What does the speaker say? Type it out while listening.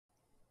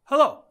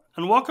Hello,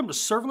 and welcome to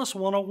Serverless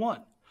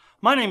 101.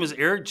 My name is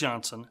Eric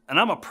Johnson, and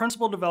I'm a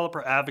Principal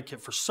Developer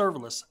Advocate for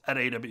Serverless at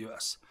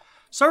AWS.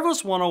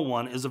 Serverless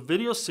 101 is a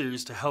video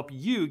series to help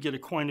you get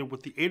acquainted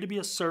with the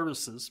AWS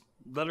services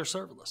that are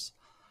serverless.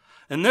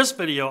 In this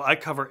video, I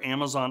cover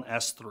Amazon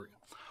S3.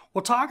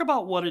 We'll talk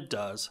about what it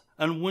does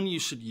and when you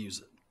should use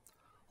it.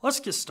 Let's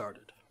get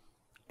started.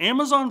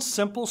 Amazon's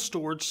Simple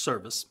Storage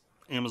Service,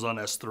 Amazon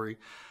S3,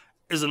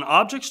 is an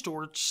object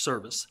storage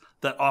service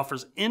that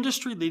offers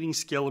industry-leading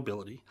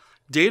scalability,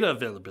 data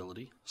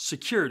availability,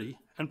 security,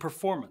 and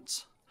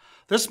performance.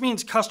 This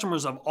means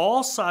customers of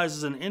all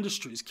sizes and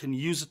industries can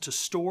use it to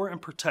store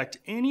and protect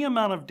any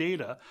amount of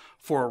data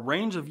for a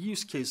range of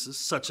use cases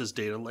such as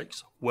data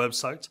lakes,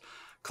 websites,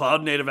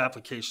 cloud-native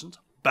applications,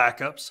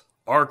 backups,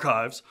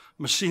 archives,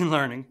 machine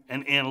learning,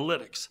 and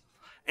analytics.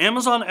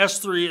 Amazon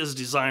S3 is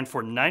designed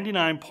for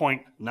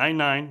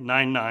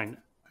 99.9999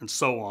 and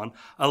so on,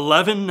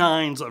 11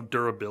 nines of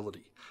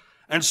durability,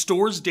 and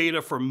stores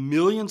data for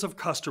millions of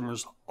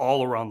customers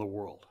all around the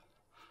world.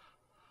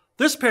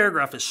 This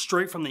paragraph is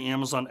straight from the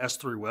Amazon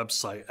S3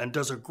 website and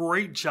does a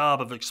great job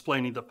of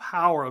explaining the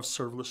power of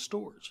serverless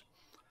storage.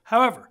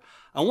 However,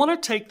 I want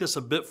to take this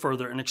a bit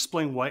further and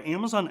explain why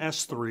Amazon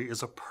S3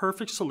 is a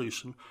perfect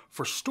solution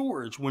for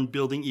storage when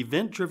building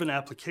event-driven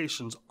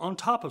applications on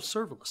top of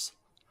serverless.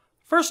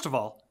 First of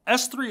all,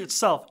 S3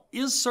 itself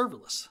is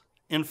serverless.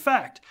 In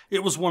fact,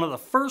 it was one of the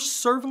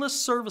first serverless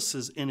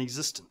services in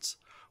existence.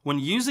 When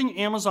using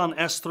Amazon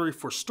S3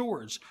 for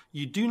storage,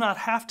 you do not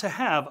have to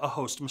have a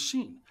host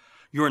machine.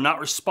 You are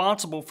not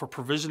responsible for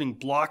provisioning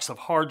blocks of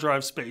hard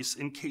drive space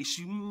in case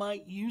you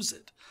might use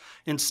it.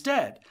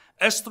 Instead,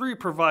 S3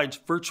 provides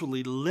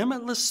virtually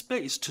limitless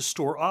space to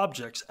store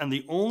objects, and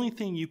the only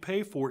thing you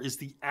pay for is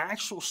the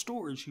actual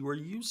storage you are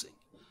using.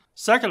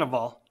 Second of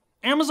all,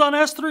 Amazon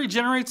S3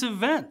 generates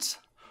events.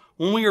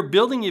 When we are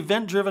building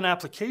event-driven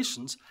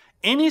applications,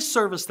 any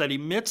service that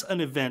emits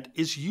an event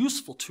is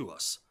useful to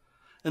us.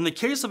 In the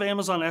case of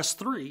Amazon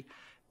S3,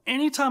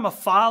 anytime a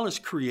file is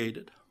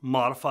created,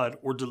 modified,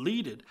 or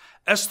deleted,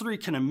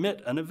 S3 can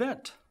emit an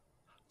event.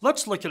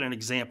 Let's look at an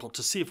example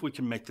to see if we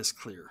can make this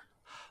clear.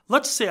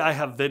 Let's say I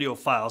have video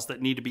files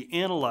that need to be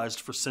analyzed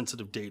for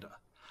sensitive data.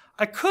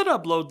 I could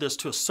upload this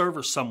to a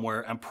server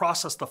somewhere and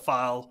process the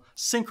file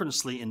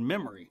synchronously in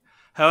memory.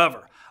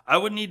 However, I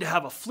would need to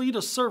have a fleet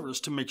of servers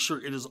to make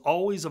sure it is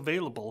always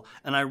available,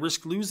 and I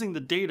risk losing the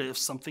data if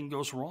something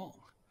goes wrong.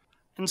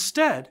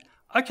 Instead,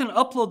 I can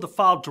upload the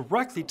file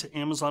directly to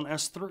Amazon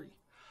S3.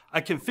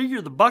 I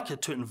configure the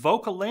bucket to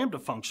invoke a Lambda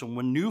function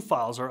when new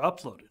files are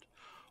uploaded.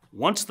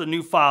 Once the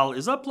new file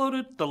is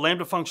uploaded, the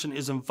Lambda function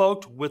is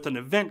invoked with an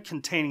event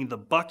containing the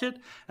bucket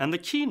and the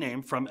key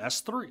name from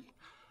S3.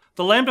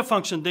 The Lambda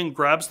function then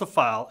grabs the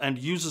file and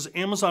uses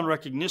Amazon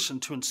recognition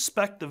to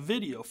inspect the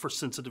video for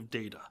sensitive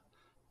data.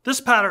 This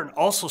pattern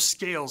also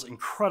scales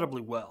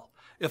incredibly well.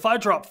 If I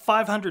drop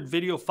 500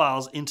 video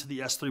files into the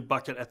S3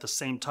 bucket at the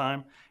same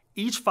time,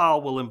 each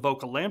file will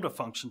invoke a Lambda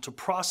function to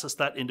process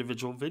that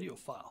individual video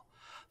file.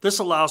 This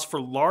allows for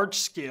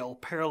large-scale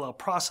parallel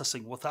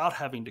processing without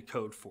having to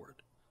code for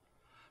it.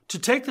 To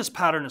take this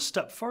pattern a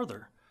step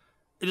further,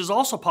 it is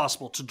also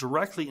possible to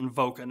directly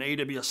invoke an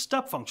AWS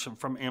step function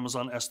from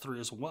Amazon S3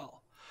 as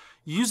well.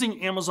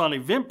 Using Amazon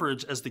Event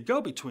Bridge as the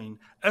go-between,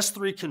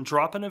 S3 can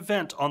drop an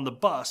event on the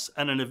bus,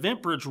 and an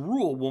Event Bridge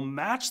rule will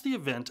match the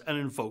event and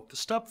invoke the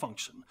step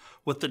function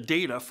with the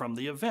data from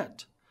the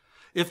event.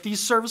 If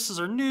these services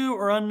are new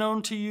or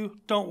unknown to you,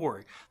 don't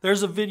worry.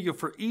 There's a video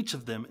for each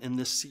of them in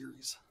this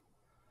series.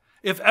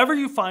 If ever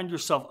you find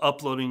yourself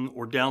uploading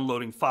or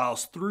downloading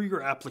files through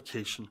your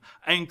application,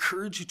 I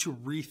encourage you to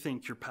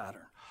rethink your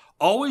pattern.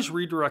 Always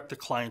redirect the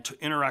client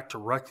to interact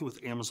directly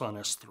with Amazon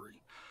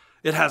S3.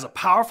 It has a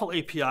powerful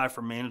API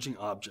for managing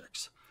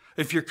objects.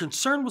 If you're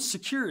concerned with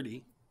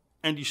security,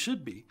 and you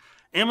should be,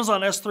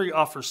 Amazon S3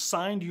 offers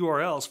signed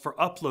URLs for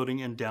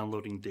uploading and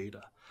downloading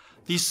data.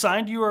 These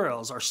signed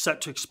URLs are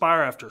set to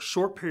expire after a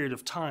short period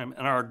of time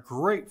and are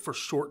great for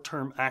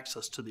short-term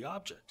access to the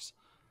objects.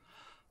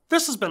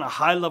 This has been a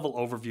high-level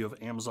overview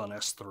of Amazon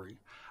S3.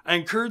 I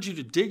encourage you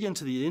to dig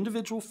into the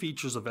individual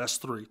features of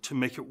S3 to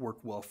make it work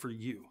well for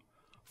you.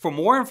 For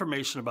more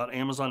information about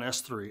Amazon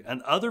S3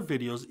 and other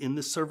videos in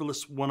this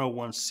Serverless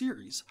 101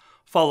 series,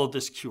 follow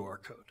this QR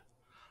code.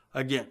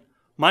 Again,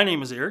 my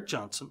name is Eric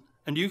Johnson,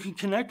 and you can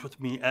connect with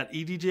me at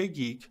EDJ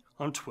Geek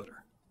on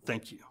Twitter.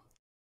 Thank you.